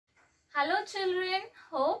Hello children,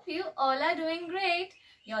 hope you all are doing great.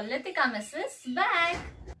 Your Litika Miss is back.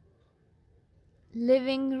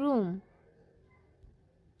 Living room.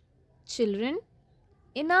 Children,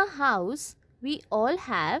 in our house we all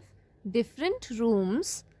have different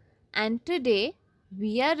rooms, and today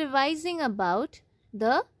we are revising about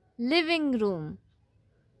the living room.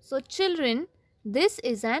 So children, this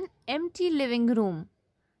is an empty living room.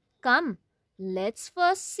 Come, let's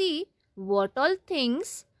first see what all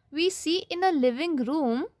things we see in a living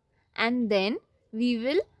room, and then we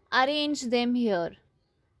will arrange them here.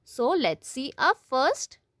 So let's see our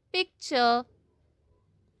first picture.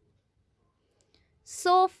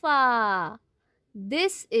 Sofa.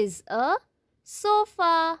 This is a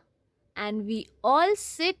sofa, and we all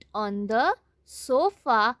sit on the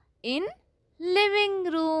sofa in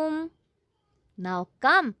living room. Now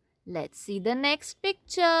come, let's see the next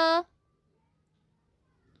picture.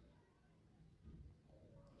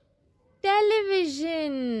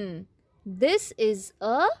 Television. This is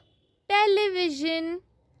a television,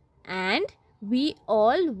 and we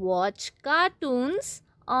all watch cartoons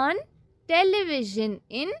on television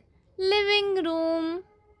in living room.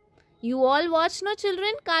 You all watch, no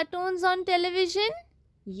children, cartoons on television?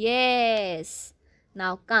 Yes.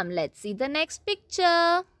 Now come, let's see the next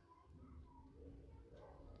picture.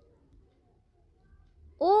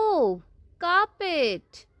 Oh,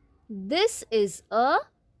 carpet. This is a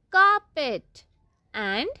carpet,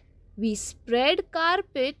 and we spread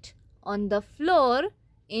carpet on the floor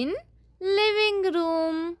in living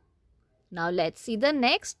room. Now let's see the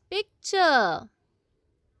next picture.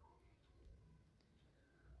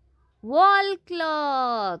 Wall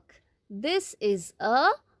clock. This is a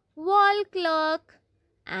wall clock,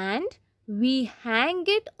 and we hang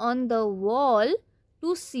it on the wall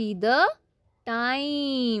to see the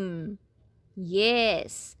time.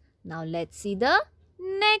 Yes. Now let's see the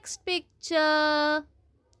next picture.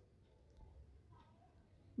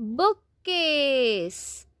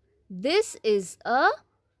 Bookcase. This is a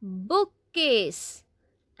bookcase,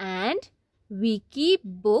 and we keep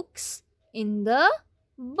books in the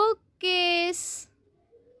bookcase.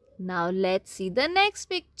 Now let's see the next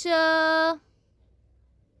picture.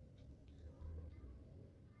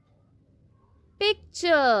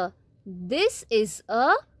 Picture. This is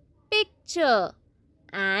a picture,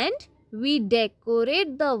 and we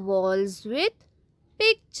decorate the walls with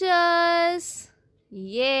pictures.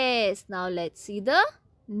 Yes, now let's see the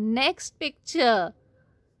next picture.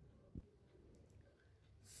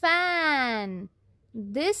 Fan.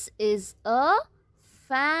 This is a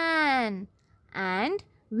fan, and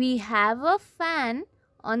we have a fan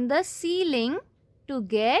on the ceiling to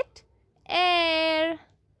get air.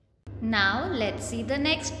 Now let's see the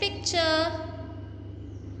next picture.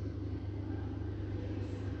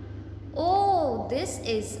 Oh, this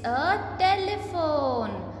is a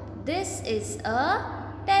telephone. This is a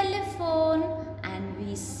telephone, and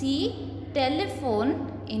we see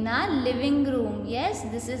telephone in our living room. Yes,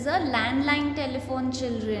 this is a landline telephone,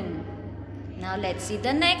 children. Now let's see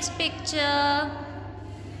the next picture.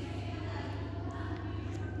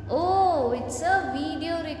 Oh, it's a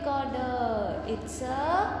video recorder. It's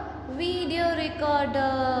a video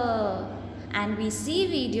recorder, and we see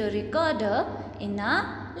video recorder in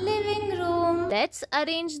our living room. Let's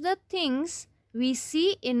arrange the things we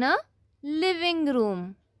see in a living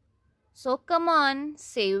room. So come on,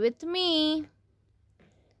 say with me.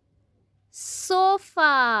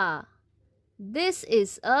 Sofa. This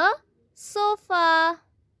is a sofa.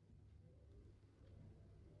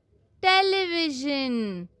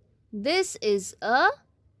 Television. This is a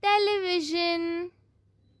television.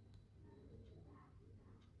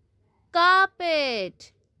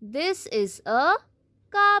 Carpet. This is a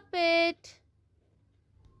carpet.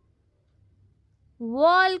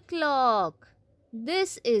 Wall clock.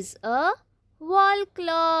 This is a wall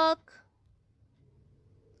clock.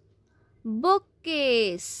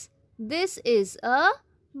 Bookcase. This is a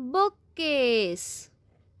bookcase.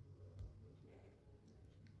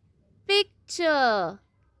 Picture.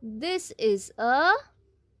 This is a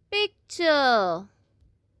picture.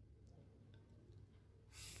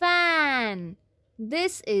 Fan.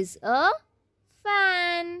 This is a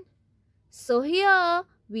fan. So here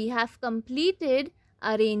we have completed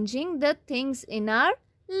arranging the things in our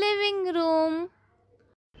living room.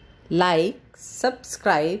 Like,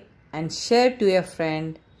 subscribe and share to your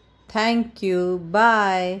friend. Thank you.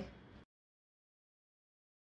 Bye.